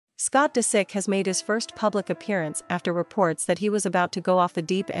Scott Disick has made his first public appearance after reports that he was about to go off the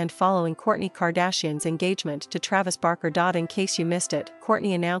deep end following Kourtney Kardashian's engagement to Travis Barker. In case you missed it,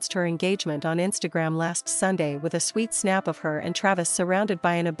 Kourtney announced her engagement on Instagram last Sunday with a sweet snap of her and Travis surrounded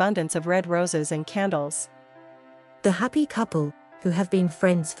by an abundance of red roses and candles. The happy couple, who have been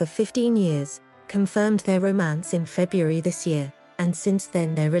friends for 15 years, confirmed their romance in February this year, and since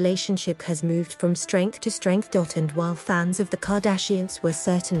then their relationship has moved from strength to strength. And while fans of the Kardashians were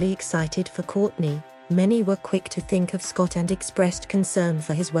certainly excited for Kourtney, many were quick to think of Scott and expressed concern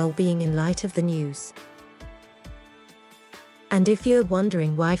for his well-being in light of the news. And if you're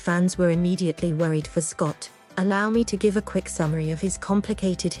wondering why fans were immediately worried for Scott, allow me to give a quick summary of his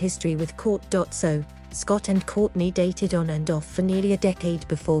complicated history with Kourt. Scott and Kourtney dated on and off for nearly a decade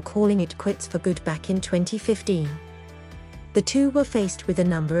before calling it quits for good back in 2015. The two were faced with a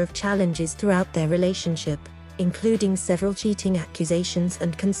number of challenges throughout their relationship, including several cheating accusations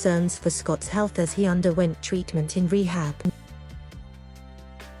and concerns for Scott's health as he underwent treatment in rehab.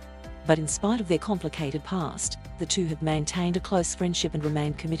 But in spite of their complicated past, the two have maintained a close friendship and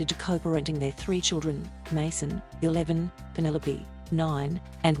remained committed to co-parenting their 3 children, Mason, 11, Penelope, 9,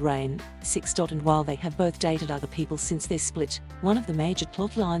 and Rain, 6. And while they have both dated other people since their split, one of the major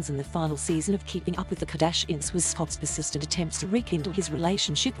plot lines in the final season of Keeping Up with the Kardashians was Scott's persistent attempts to rekindle his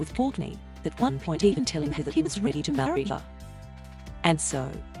relationship with Kourtney, at one point even telling her that he was ready to marry her. And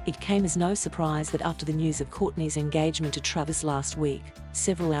so, it came as no surprise that after the news of Kourtney's engagement to Travis last week,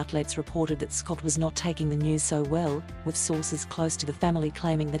 several outlets reported that Scott was not taking the news so well, with sources close to the family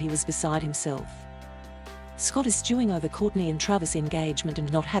claiming that he was beside himself. Scott is stewing over Kourtney and Travis' engagement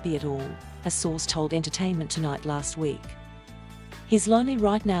and not happy at all, a source told Entertainment Tonight last week. He's lonely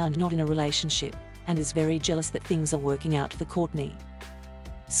right now and not in a relationship, and is very jealous that things are working out for Kourtney.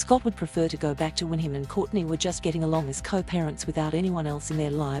 Scott would prefer to go back to when him and Kourtney were just getting along as co-parents without anyone else in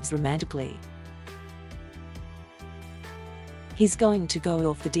their lives romantically. He's going to go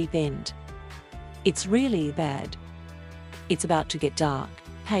off the deep end. It's really bad. It's about to get dark,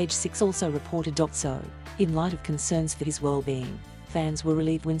 Page 6 also reported. So, in light of concerns for his well-being, fans were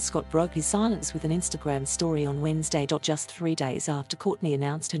relieved when Scott broke his silence with an Instagram story on Wednesday. Just 3 days after Kourtney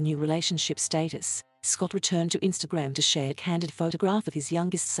announced her new relationship status, Scott returned to Instagram to share a candid photograph of his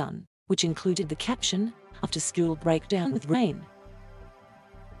youngest son, which included the caption, "After school breakdown with Rain."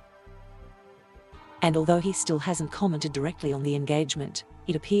 And although he still hasn't commented directly on the engagement,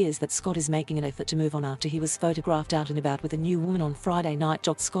 it appears that Scott is making an effort to move on after he was photographed out and about with a new woman on Friday night.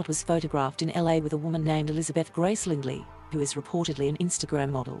 Scott was photographed in LA with a woman named Elizabeth Grace Lindley, who is reportedly an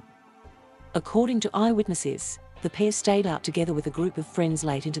Instagram model. According to eyewitnesses, the pair stayed out together with a group of friends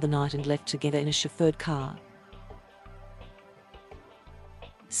late into the night and left together in a chauffeured car.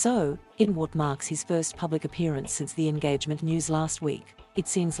 So, in what marks his first public appearance since the engagement news last week, it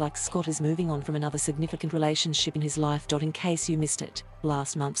seems like Scott is moving on from another significant relationship in his life. In case you missed it,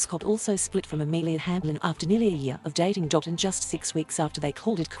 last month Scott also split from Amelia Hamlin after nearly a year of dating. And just 6 weeks after they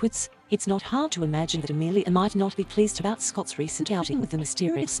called it quits, it's not hard to imagine that Amelia might not be pleased about Scott's recent outing with the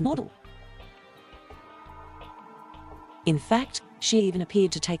mysterious model. In fact, she even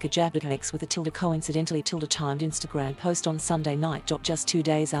appeared to take a jab at her ex with a coincidentally timed Instagram post on Sunday night. Just 2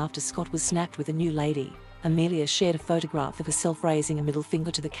 days after Scott was snapped with a new lady, Amelia shared a photograph of herself raising a middle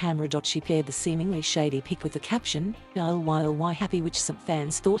finger to the camera. She paired the seemingly shady pic with the caption, "LYLY happy," which some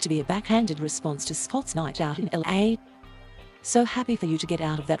fans thought to be a backhanded response to Scott's night out in LA. "So happy for you to get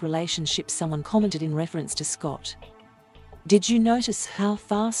out of that relationship," someone commented in reference to Scott. "Did you notice how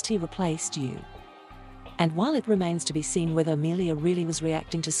fast he replaced you?" And while it remains to be seen whether Amelia really was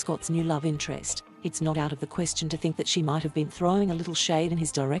reacting to Scott's new love interest, it's not out of the question to think that she might have been throwing a little shade in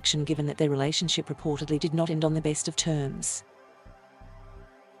his direction, given that their relationship reportedly did not end on the best of terms.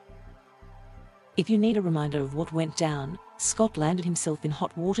 If you need a reminder of what went down, Scott landed himself in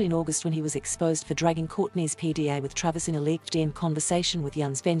hot water in August when he was exposed for dragging Kourtney's PDA with Travis in a leaked DM conversation with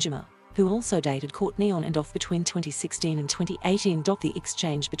Jens Benjamin, who also dated Kourtney on and off between 2016 and 2018. The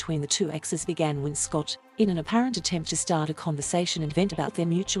exchange between the two exes began when Scott, in an apparent attempt to start a conversation and vent about their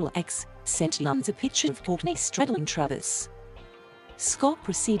mutual ex, sent Jens a picture of Kourtney straddling Travis. Scott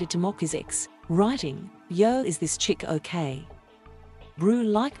proceeded to mock his ex, writing, "Yo, is this chick okay? Brew,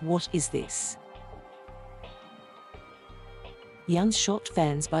 like, what is this?" Jens shocked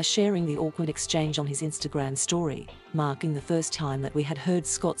fans by sharing the awkward exchange on his Instagram story, marking the first time that we had heard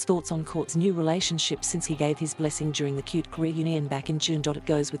Scott's thoughts on Kourt's new relationship since he gave his blessing during the cute reunion back in June. It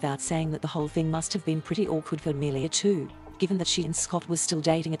goes without saying that the whole thing must have been pretty awkward for Amelia too, given that she and Scott were still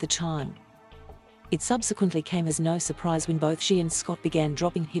dating at the time. It subsequently came as no surprise when both she and Scott began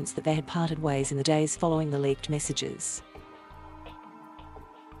dropping hints that they had parted ways in the days following the leaked messages.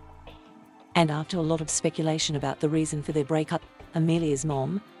 And after a lot of speculation about the reason for their breakup, Amelia's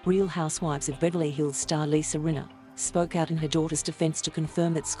mom, Real Housewives of Beverly Hills star Lisa Rinna, spoke out in her daughter's defense to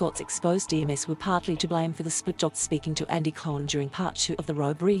confirm that Scott's exposed DMS were partly to blame for the split. Speaking to Andy Cohen during part 2 of the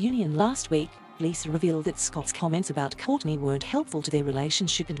Robe reunion last week, Lisa revealed that Scott's comments about Courtney weren't helpful to their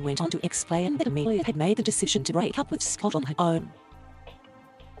relationship and went on to explain that Amelia had made the decision to break up with Scott on her own.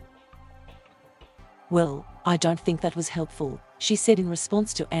 "Well, I don't think that was helpful," she said in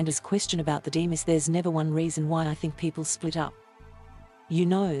response to Andy's question about the DMS. "There's never one reason why I think people split up. You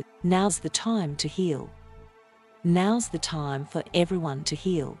know, now's the time to heal. Now's the time for everyone to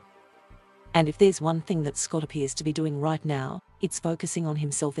heal. And if there's one thing that Scott appears to be doing right now, it's focusing on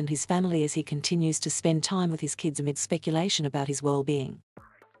himself and his family as he continues to spend time with his kids amid speculation about his well-being."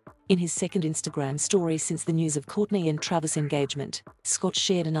 In his second Instagram story since the news of Courtney and Travis' engagement, Scott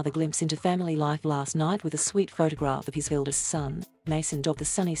shared another glimpse into family life last night with a sweet photograph of his eldest son, Mason. The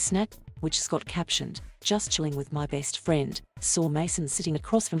sunny snap, which Scott captioned, "Just chilling with my best friend," saw Mason sitting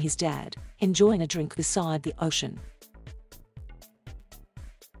across from his dad, enjoying a drink beside the ocean.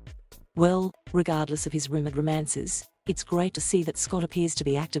 Well, regardless of his rumored romances, it's great to see that Scott appears to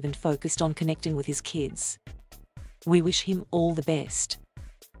be active and focused on connecting with his kids. We wish him all the best.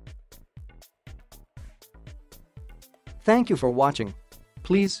 Thank you for watching.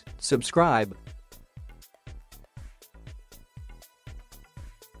 Please subscribe.